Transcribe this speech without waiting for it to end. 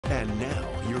And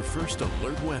now, your first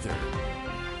alert weather.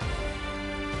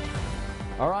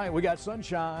 All right, we got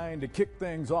sunshine to kick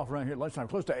things off around here at lunchtime.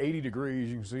 Close to 80 degrees.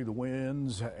 You can see the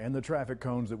winds and the traffic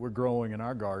cones that we're growing in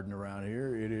our garden around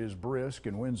here. It is brisk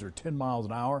and winds are 10 miles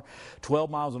an hour,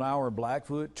 12 miles an hour in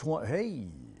Blackfoot. Hey,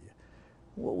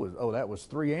 what was, oh, that was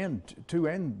 3 and 2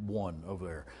 and 1 over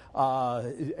there.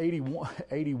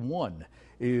 81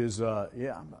 is,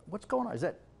 yeah, what's going on? Is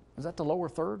that the lower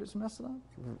third that's messing up?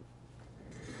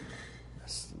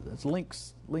 That's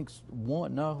links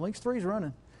 1. No, links 3 is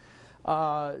running.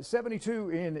 72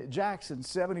 in Jackson,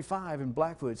 75 in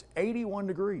Blackfoot. It's 81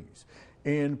 degrees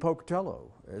in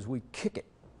Pocatello as we kick it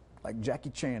like Jackie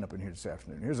Chan up in here this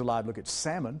afternoon. Here's a live look at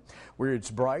Salmon, where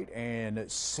it's bright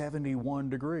and 71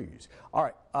 degrees. All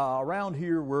right, around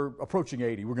here we're approaching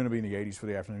 80. We're going to be in the 80s for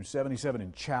the afternoon. 77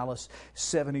 in Chalice,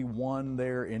 71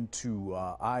 there into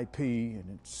IP,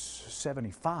 and it's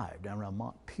 75 down around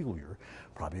Montpelier.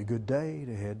 Probably a good day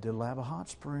to head to Lava Hot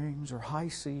Springs or High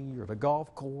C or the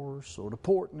golf course or to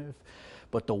Portneuf.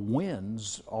 But the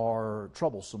winds are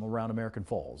troublesome around American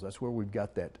Falls. That's where we've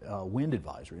got that wind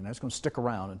advisory, and that's going to stick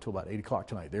around until about 8 o'clock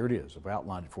tonight. There it is. I've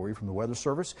outlined it for you from the Weather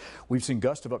Service. We've seen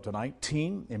gusts of up to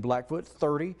 19 in Blackfoot,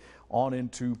 30 on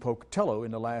into Pocatello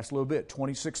in the last little bit.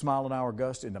 26-mile-an-hour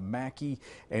gust into Mackey,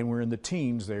 and we're in the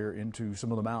teens there into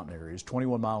some of the mountain areas.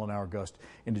 21-mile-an-hour gust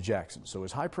into Jackson. So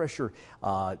as high pressure,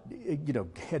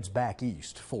 heads back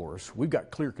east for us, we've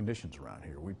got clear conditions around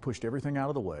here. We've pushed everything out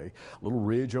of the way, a little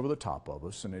ridge over the top of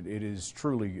us, and it is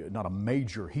truly not a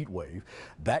major heat wave.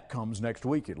 That comes next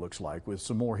week, it looks like, with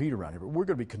some more heat around here. But we're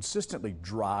going to be consistently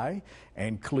dry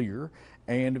and clear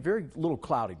and very little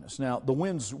cloudiness. Now, the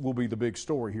winds will be the big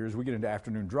story here as we get into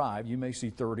afternoon drive. You may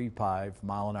see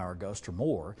 35-mile-an-hour gusts or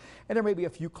more, and there may be a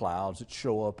few clouds that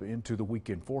show up into the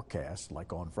weekend forecast,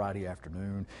 like on Friday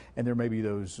afternoon, and there may be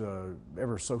those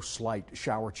ever so slight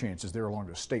shower chances there along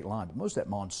the state line. But most of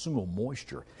that monsoonal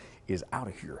moisture is out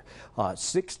of here.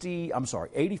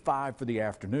 85 for the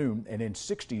afternoon, and then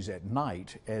 60s at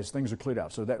night as things are cleared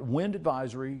out. So that wind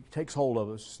advisory takes hold of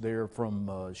us there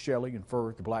from Shelley and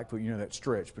Firth to Blackfoot, that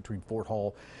stretch between Fort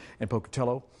Hall and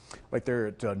Pocatello, right there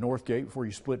at Northgate before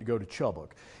you split to go to Chubbuck.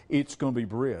 It's going to be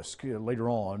brisk later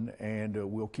on, and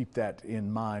we'll keep that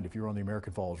in mind if you're on the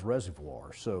American Falls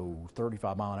Reservoir. So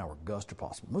 35-mile-an-hour gusts are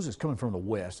possible. This is coming from the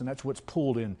west, and that's what's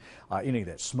pulled in any of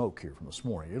that smoke here from this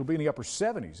morning. It'll be in the upper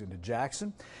 70s into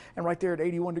Jackson, and right there at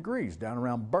 81 degrees down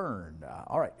around Bern.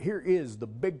 All right, here is the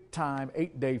big-time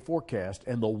 8-day forecast,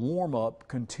 and the warm-up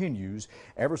continues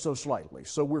ever so slightly.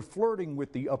 So we're flirting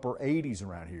with the upper 80s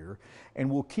around here,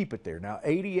 and we'll keep it there. Now,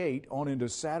 88 on into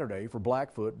Saturday for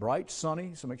Blackfoot. Bright,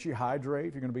 sunny, so make sure you hydrate.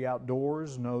 If you're going to be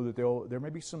outdoors, know that there may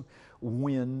be some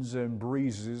winds and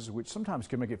breezes, which sometimes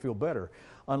can make it feel better,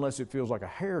 unless it feels like a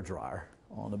hair dryer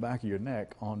on the back of your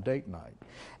neck on date night.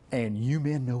 And you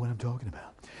men know what I'm talking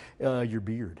about. Your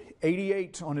beard.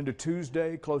 88 on into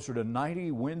Tuesday, closer to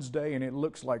 90 Wednesday, and it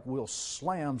looks like we'll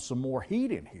slam some more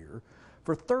heat in here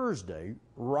for Thursday,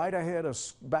 right ahead of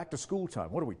back to school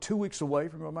time. What are we, 2 weeks away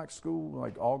from going back to school?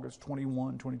 Like August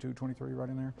 21, 22, 23, right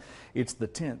in there? It's the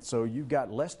 10th, so you've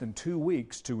got less than 2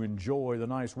 weeks to enjoy the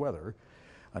nice weather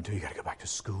until you got to go back to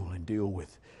school and deal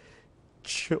with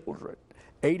children.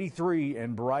 83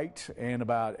 and bright, and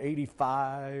about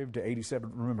 85 to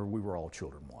 87. Remember, we were all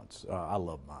children once. I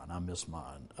love mine. I miss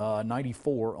mine.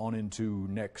 94 on into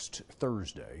next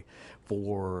Thursday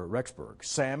for Rexburg.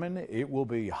 Salmon, it will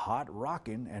be hot,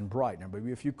 rocking, and bright. Now,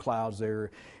 maybe a few clouds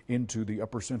there into the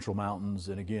upper central mountains.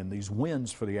 And again, these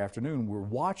winds for the afternoon, we're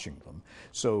watching them.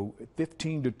 So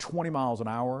 15 to 20 miles an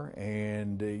hour,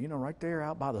 and right there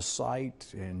out by the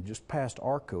site and just past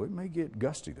Arco, it may get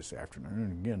gusty this afternoon.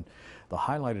 And again, the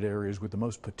highlighted areas with the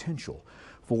most potential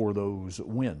for those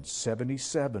winds.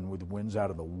 77 with winds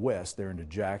out of the west there into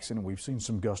Jackson. We've seen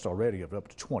some gusts already of up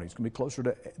to 20. It's going to be closer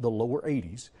to the lower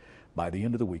 80s by the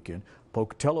end of the weekend.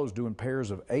 Pocatello's doing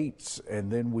pairs of 8s, and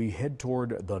then we head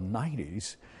toward the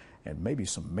 90s and maybe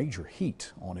some major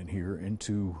heat on in here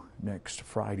into next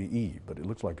Friday Eve. But it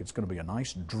looks like it's going to be a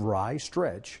nice dry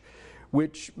stretch,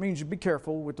 which means you be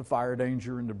careful with the fire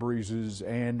danger and the breezes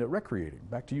and recreating.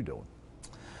 Back to you, Dylan.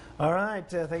 All right.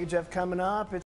 Thank you, Jeff. Coming up,